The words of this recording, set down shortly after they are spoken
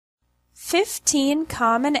15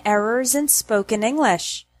 Common Errors in Spoken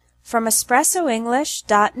English from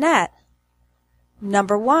EspressoEnglish.net.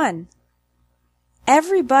 Number 1.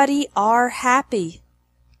 Everybody are happy.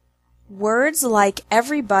 Words like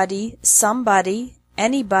everybody, somebody,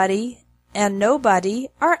 anybody, and nobody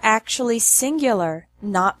are actually singular,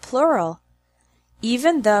 not plural.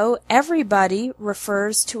 Even though everybody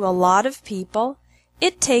refers to a lot of people,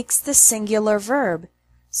 it takes the singular verb,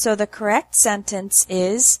 so the correct sentence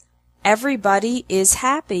is everybody is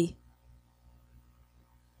happy.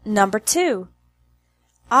 Number 2.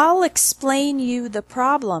 I'll explain you the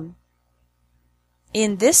problem.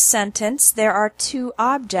 In this sentence, there are two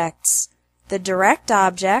objects, the direct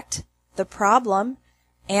object, the problem,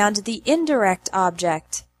 and the indirect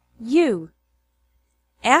object, you.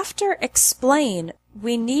 After explain,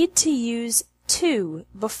 we need to use to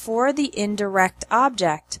before the indirect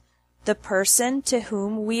object, the person to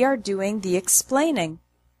whom we are doing the explaining.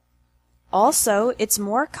 Also, it's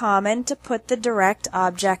more common to put the direct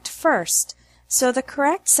object first, so the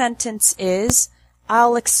correct sentence is,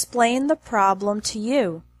 I'll explain the problem to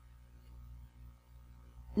you.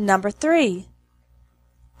 Number 3.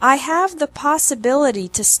 I have the possibility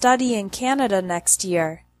to study in Canada next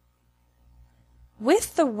year.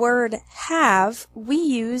 With the word have, we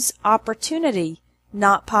use opportunity,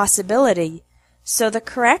 not possibility, so the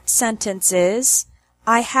correct sentence is,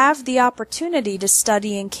 I have the opportunity to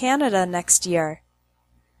study in Canada next year.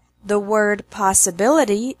 The word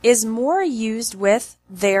possibility is more used with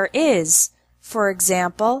there is. For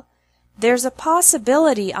example, there's a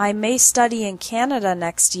possibility I may study in Canada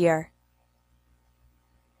next year.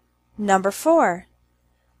 Number 4.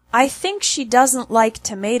 I think she doesn't like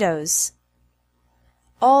tomatoes.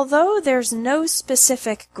 Although there's no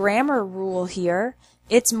specific grammar rule here,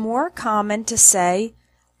 it's more common to say,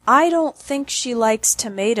 I don't think she likes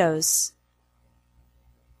tomatoes.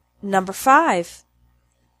 Number 5.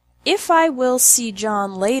 If I will see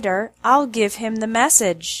John later, I'll give him the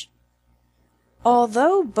message.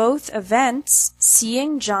 Although both events,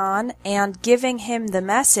 seeing John and giving him the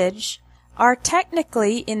message, are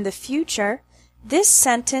technically in the future, this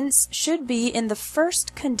sentence should be in the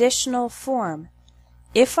first conditional form.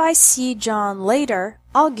 If I see John later,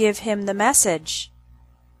 I'll give him the message.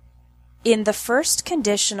 In the first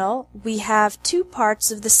conditional, we have two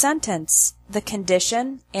parts of the sentence, the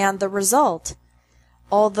condition and the result.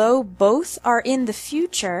 Although both are in the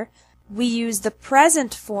future, we use the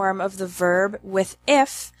present form of the verb with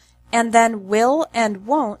if, and then will and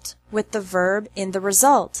won't with the verb in the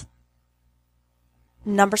result.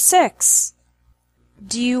 Number 6.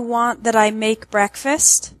 Do you want that I make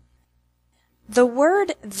breakfast? The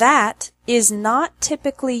word that is not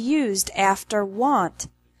typically used after want.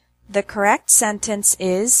 The correct sentence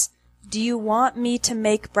is, do you want me to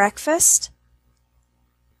make breakfast?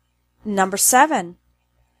 Number 7.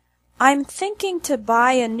 I'm thinking to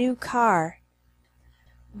buy a new car.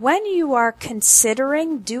 When you are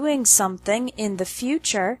considering doing something in the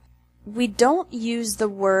future, we don't use the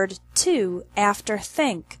word to after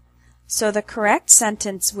think. So the correct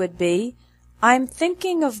sentence would be, I'm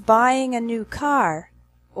thinking of buying a new car,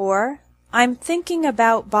 or I'm thinking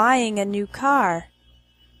about buying a new car.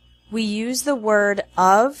 We use the word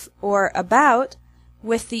of or about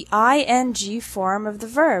with the ing form of the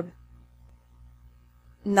verb.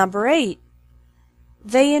 Number 8.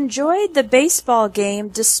 They enjoyed the baseball game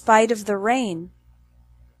despite of the rain.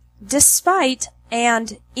 Despite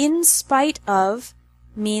and in spite of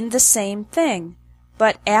mean the same thing,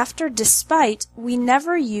 but after despite we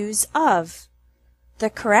never use of. The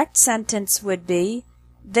correct sentence would be,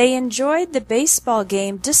 they enjoyed the baseball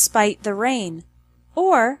game despite the rain,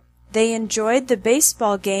 or they enjoyed the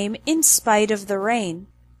baseball game in spite of the rain.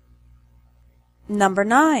 Number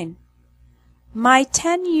 9. My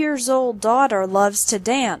 10-year-old daughter loves to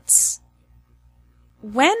dance.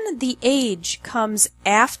 When the age comes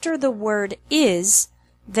after the word is,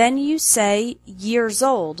 then you say years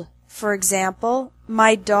old. For example,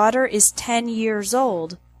 my daughter is 10 years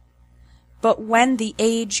old. But when the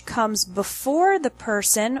age comes before the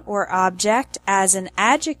person or object as an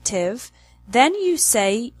adjective, then you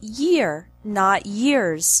say year, not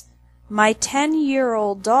years. My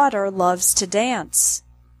 10-year-old daughter loves to dance.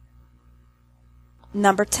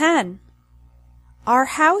 Number 10. Our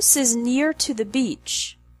house is near to the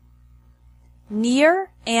beach.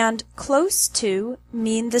 Near and close to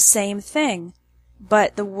mean the same thing,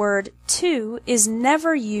 but the word to is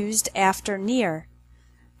never used after near.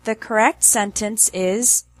 The correct sentence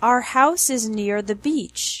is, our house is near the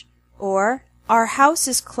beach, or our house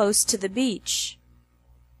is close to the beach.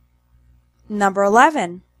 Number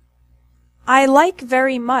 11. I like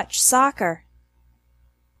very much soccer.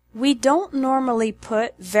 We don't normally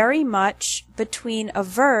put very much between a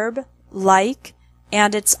verb, like,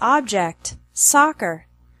 and its object, soccer.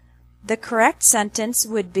 The correct sentence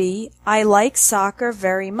would be, I like soccer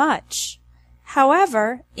very much.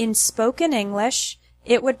 However, in spoken English,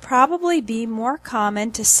 it would probably be more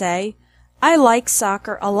common to say, I like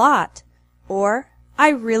soccer a lot, or I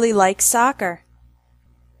really like soccer.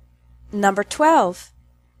 Number 12.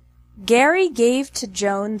 Gary gave to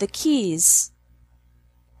Joan the keys.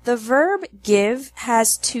 The verb give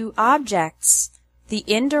has two objects, the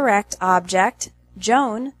indirect object,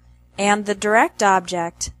 Joan, and the direct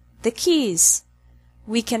object, the keys.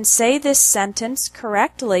 We can say this sentence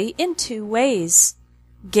correctly in two ways.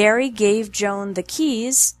 Gary gave Joan the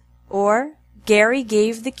keys, or Gary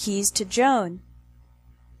gave the keys to Joan.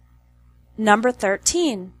 Number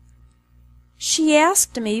 13. She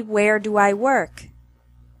asked me, where do I work?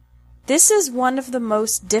 This is one of the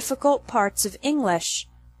most difficult parts of English,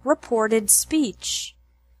 reported speech.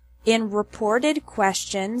 In reported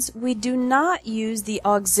questions, we do not use the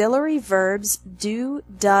auxiliary verbs do,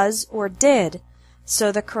 does, or did,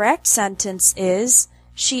 so the correct sentence is,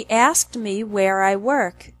 she asked me where I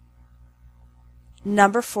work.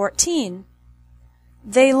 Number 14.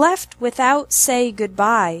 They left without say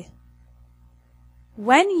goodbye.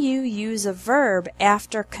 When you use a verb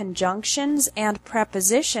after conjunctions and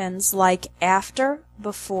prepositions like after,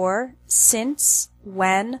 before, since,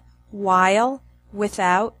 when, while,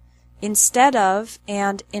 without, instead of,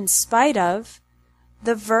 and in spite of,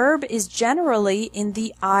 the verb is generally in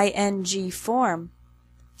the ing form.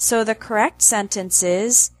 So the correct sentence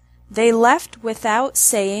is, they left without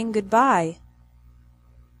saying goodbye.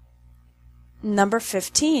 Number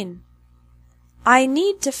 15. I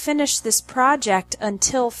need to finish this project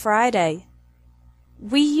until Friday.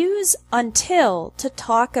 We use until to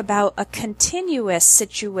talk about a continuous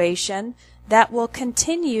situation that will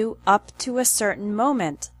continue up to a certain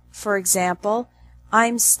moment. For example,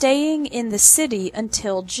 I'm staying in the city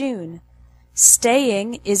until June.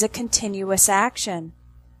 Staying is a continuous action.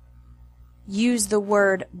 Use the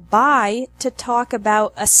word by to talk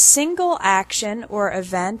about a single action or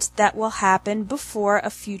event that will happen before a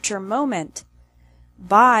future moment.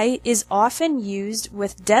 By is often used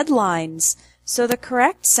with deadlines, so the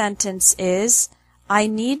correct sentence is, I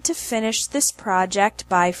need to finish this project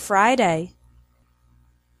by Friday.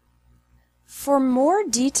 For more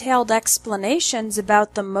detailed explanations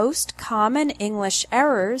about the most common English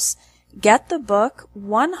errors, get the book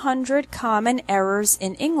 100 Common Errors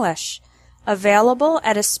in English, available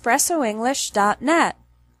at espressoenglish.net.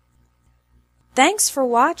 Thanks for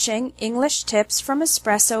watching English Tips from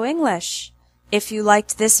Espresso English. If you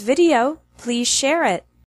liked this video, please share it.